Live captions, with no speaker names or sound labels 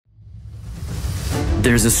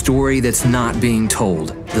There's a story that's not being told,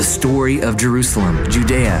 the story of Jerusalem,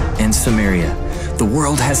 Judea, and Samaria. The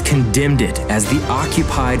world has condemned it as the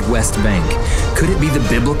occupied West Bank. Could it be the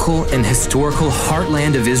biblical and historical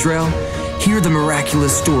heartland of Israel? Hear the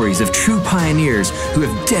miraculous stories of true pioneers who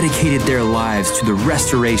have dedicated their lives to the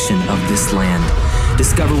restoration of this land.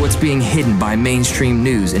 Discover what's being hidden by mainstream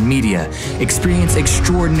news and media. Experience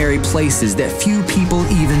extraordinary places that few people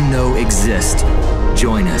even know exist.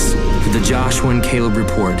 Join us for the Joshua and Caleb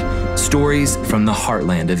Report, stories from the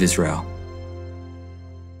heartland of Israel.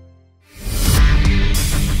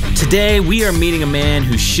 Today, we are meeting a man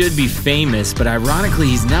who should be famous, but ironically,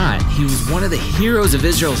 he's not. He was one of the heroes of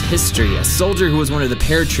Israel's history, a soldier who was one of the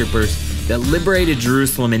paratroopers that liberated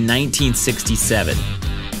Jerusalem in 1967.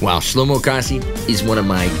 Wow, Shlomo is one of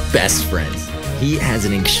my best friends. He has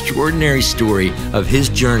an extraordinary story of his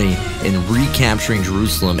journey in recapturing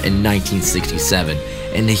Jerusalem in 1967.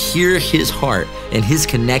 And to hear his heart and his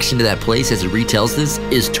connection to that place as he retells this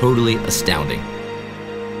is totally astounding.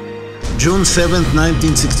 June 7,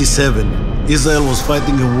 1967, Israel was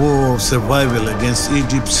fighting a war of survival against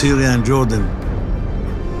Egypt, Syria, and Jordan.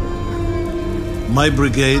 My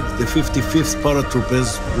brigade, the 55th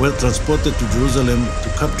Paratroopers, were transported to Jerusalem to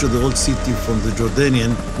capture the old city from the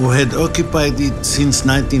Jordanians who had occupied it since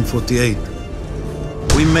 1948.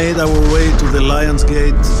 We made our way to the Lion's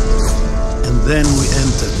Gate, and then we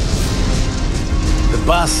entered. The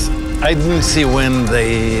bus, I didn't see when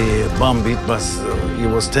they bombed it, but it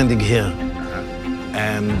was standing here.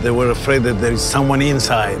 And they were afraid that there is someone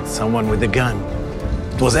inside, someone with a gun.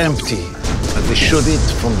 It was empty, but they shot it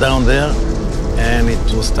from down there, and it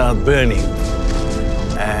will start burning.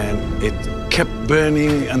 And it kept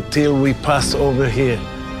burning until we passed over here.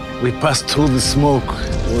 We passed through the smoke.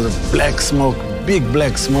 It was a black smoke, big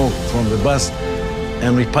black smoke from the bus,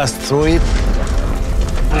 and we passed through it.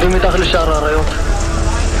 מתחת לשער האריות,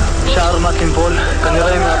 שער מקימפול,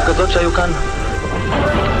 כנראה מההפגזות שהיו כאן.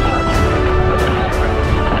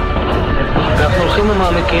 ואנחנו הולכים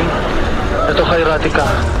ומעמיקים לתוך העיר העתיקה.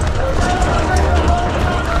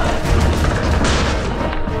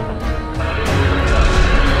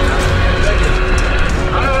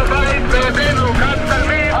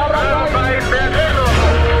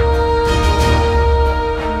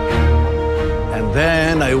 And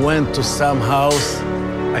then I went to some house.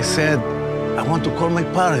 I said, I want to call my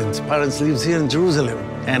parents. Parents lives here in Jerusalem.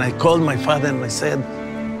 And I called my father and I said,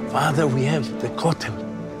 Father, we have the Kotel.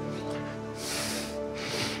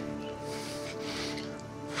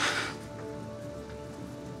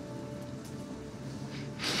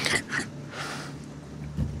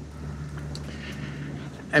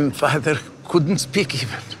 And Father couldn't speak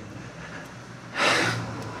even.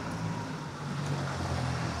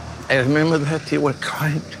 I remember that he was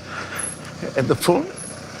crying at the phone.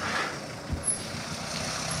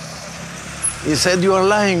 He said, you are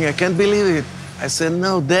lying, I can't believe it. I said,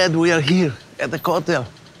 no, Dad, we are here at the Kotel.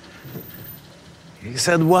 He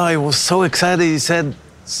said, wow, I was so excited. He said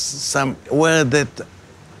some word that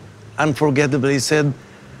unforgettable. He said,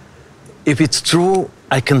 if it's true,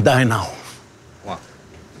 I can die now. Wow.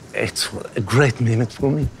 It's a great minute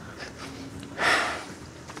for me.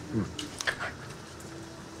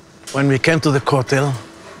 When we came to the Kotel,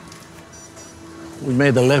 we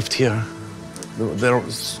made a left here. There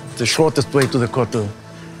was the shortest way to the Kotel.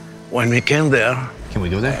 When we came there... Can we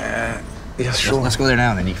go there? Yes, sure. Let's go there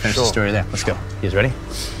now, and then you can finish the story there. Let's go. You guys ready?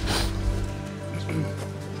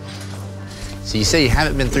 So you say you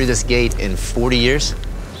haven't been through this gate in 40 years?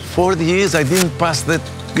 40 years, I didn't pass that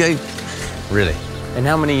gate. Really? And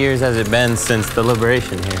how many years has it been since the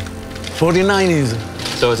liberation here? 49 years.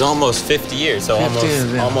 So it's almost 50 years, so 50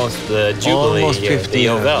 years, yeah. almost the Jubilee Almost here, 50 the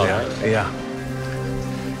years, Yovel, yeah. right? Yeah.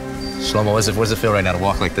 Shlomo, what does it feel right now to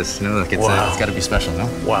walk like this? You know, like it's Wow. it's got to be special, no?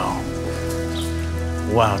 Wow.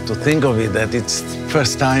 Wow, to think of it, that it's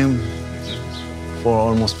first time for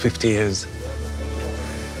almost 50 years.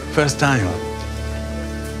 First time.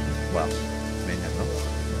 Wow.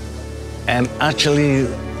 And actually,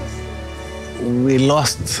 we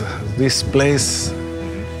lost this place,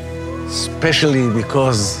 especially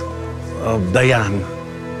because of Dayan.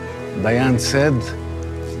 Dayan said,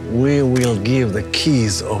 we will give the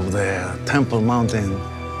keys of the Temple Mountain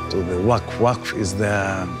to the Waqf. Waqf is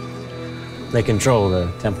the... They control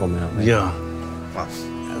the Temple Mount. Right? Yeah. Wow.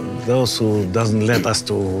 And those who doesn't let us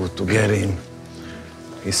to get in.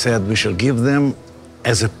 He said we shall give them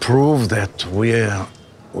as a proof that we are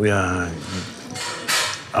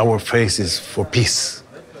our face is for peace.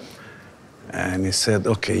 And he said,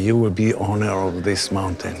 okay, you will be owner of this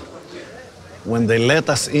mountain. When they let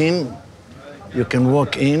us in, you can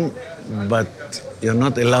walk in, but you're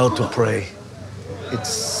not allowed to pray. It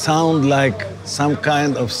sounds like some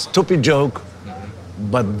kind of stupid joke,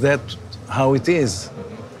 but that's how it is.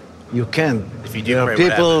 You can't. If you do there pray, are what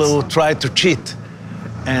people happens? who try to cheat,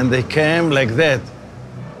 and they came like that,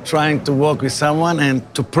 trying to walk with someone and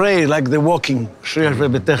to pray like they're walking,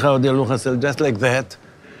 just like that.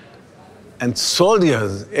 And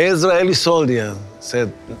soldiers, Israeli soldiers,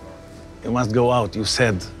 said, you must go out. You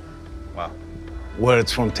said Wow.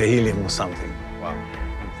 words from Tehillim or something. Wow.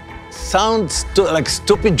 Sounds like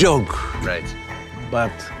stupid joke, Right.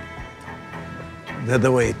 but that's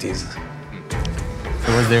the way it is.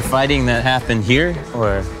 So was there fighting that happened here,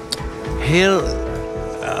 or? Here,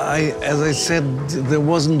 as I said, there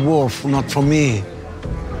wasn't war, not for me.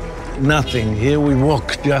 Nothing. Here we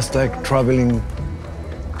walk just like traveling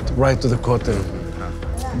right to the Kotel.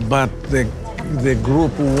 But the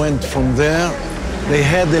group who went from there, they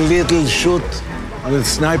had a little shoot with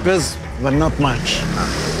snipers, but not much.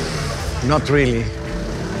 Not really.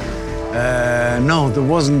 No, there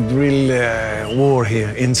wasn't real war here,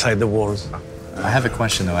 inside the walls. I have a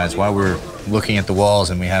question though, as while we're looking at the walls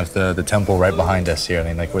and we have the temple right behind us here, I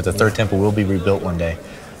mean, like where the third temple will be rebuilt one day.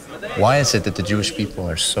 Why is it that the Jewish people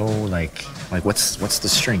are so like what's the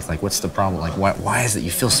strength? Like what's the problem? Like why is it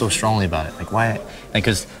you feel so strongly about it? Like why? Like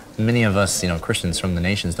because many of us, Christians from the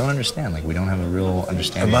nations don't understand. Like we don't have a real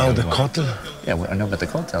understanding About of the Kotel? Yeah, I know about the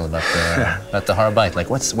Kotel, about the Har Bayit. Like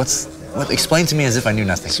explain to me as if I knew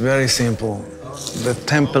nothing. It's very simple. The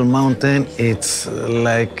Temple Mountain, it's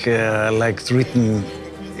like written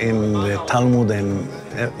in the Talmud, and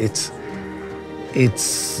it's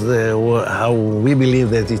how we believe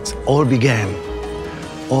that it all began.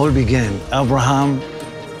 All began. Abraham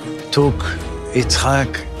took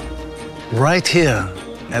Yitzhak right here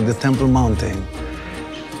at the Temple Mountain.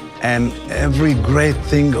 And every great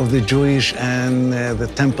thing of the Jewish and the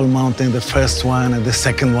Temple Mountain, the first one and the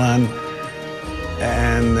second one,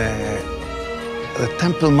 and the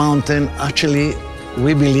Temple Mountain, actually,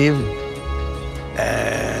 we believe,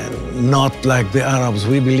 not like the Arabs,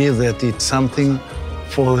 we believe that it's something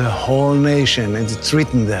for the whole nation, and it's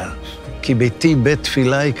written there. Ki beiti bet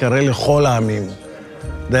tefillah yikare lechol ha'amim.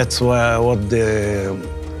 That's what the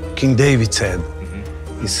King David said.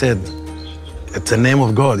 He said, it's the name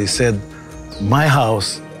of God. He said, my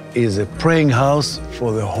house is a praying house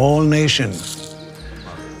for the whole nation.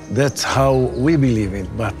 That's how we believe it,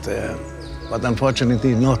 but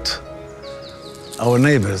unfortunately not our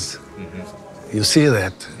neighbors. You see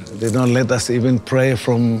that. They don't let us even pray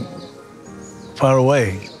from far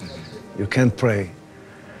away. You can't pray.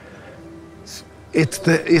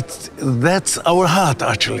 That's our heart,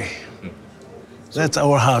 actually. That's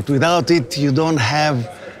our heart. Without it, you don't have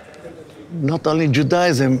not only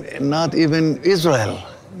Judaism, not even Israel.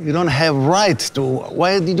 You don't have right to.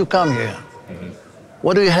 Why did you come here?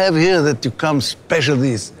 What do you have here that you come special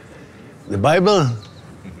this? The Bible?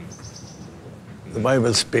 The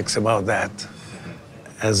Bible speaks about that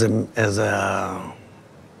as a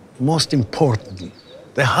most important.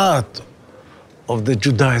 The heart of the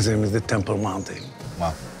Judaism is the Temple Mountain.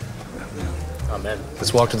 Wow. Amen.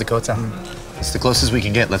 Let's walk to the Kotel. It's the closest we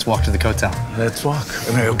can get. Let's walk to the Kotel. Let's walk.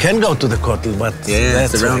 You can go to the Kotel, but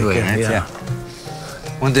that's the round way, right? Yeah.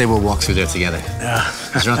 One day we'll walk through there together. Yeah.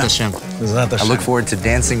 Bezrat Hashem. Bezrat Hashem. I look forward to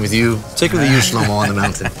dancing with you, particularly you, Shlomo, on the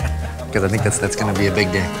mountain, because I think that's going to be a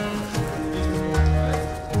big day.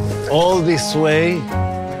 All this way,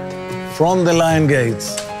 from the Lion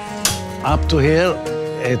Gates up to here,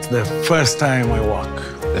 it's the first time I walk.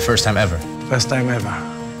 The first time ever? First time ever.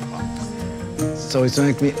 So it's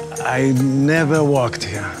like me, I never walked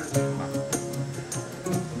here.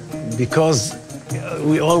 Because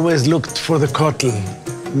we always looked for the Kotel,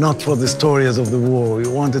 not for the stories of the war. We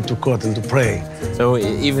wanted to Kotel, to pray. So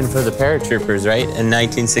even for the paratroopers, right, in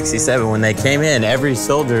 1967, when they came in, every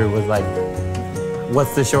soldier was like,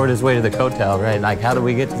 what's the shortest way to the Kotel, right? Like, how do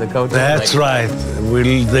we get to the Kotel? That's right.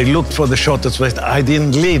 They looked for the shortest way. I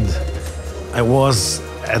didn't lead. I was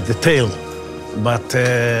at the tail. But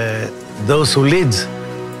those who lead,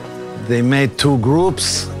 they made two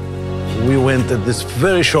groups. We went at this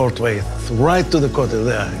very short way, right to the Kotel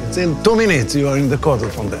there. It's in 2 minutes, you are in the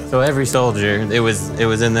Kotel from there. So every soldier, it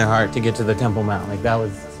was in their heart to get to the Temple Mount. Like, that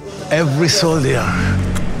was... Every soldier.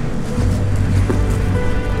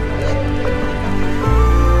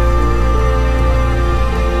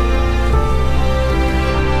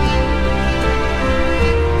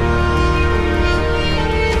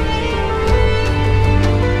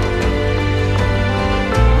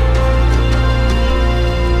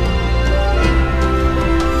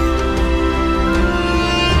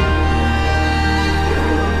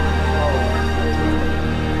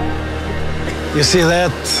 You see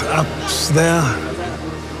that up there?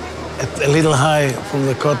 a little high from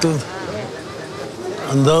the Kotel.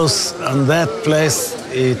 On that place,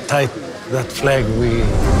 he tied that flag we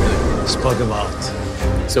spoke about.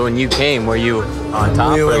 So when you came, were you on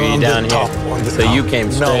top We or were were you on down the here? top, on the So top. you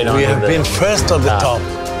came straight No, on we have been first on the top,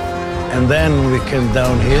 and then we came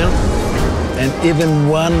down here. And even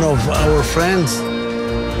one of our friends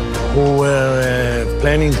who were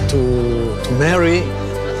planning to marry,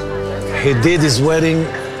 he did his wedding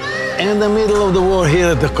in the middle of the war here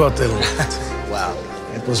at the Kotel. Wow.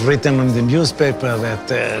 It was written in the newspaper that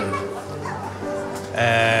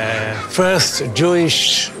first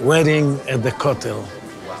Jewish wedding at the Kotel.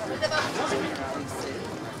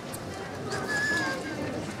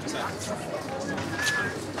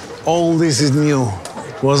 All this is new.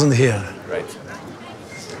 It wasn't here. Right.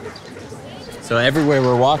 So everywhere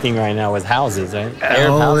we're walking right now is houses, right?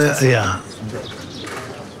 Arab All the- houses. yeah.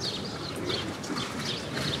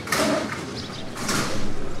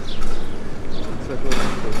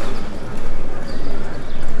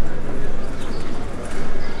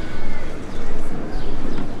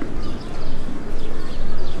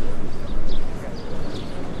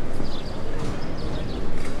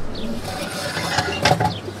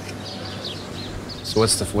 So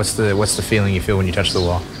what's the feeling you feel when you touch the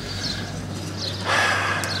wall?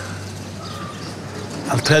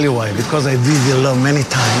 I'll tell you why. Because I did it alone many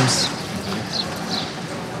times.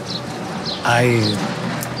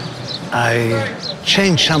 I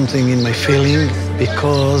changed something in my feeling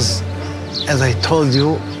because, as I told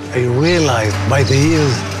you, I realized by the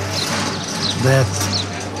years that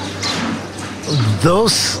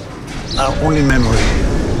those are only memory.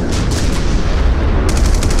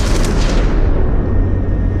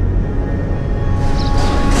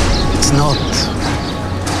 It's not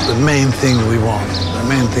the main thing we want. The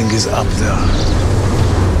main thing is up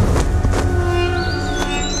there.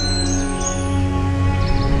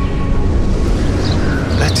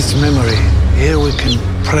 That is memory. Here we can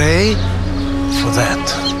pray for that.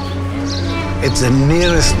 It's the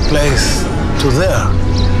nearest place to there,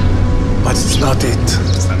 but it's not it.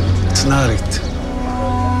 It's not it.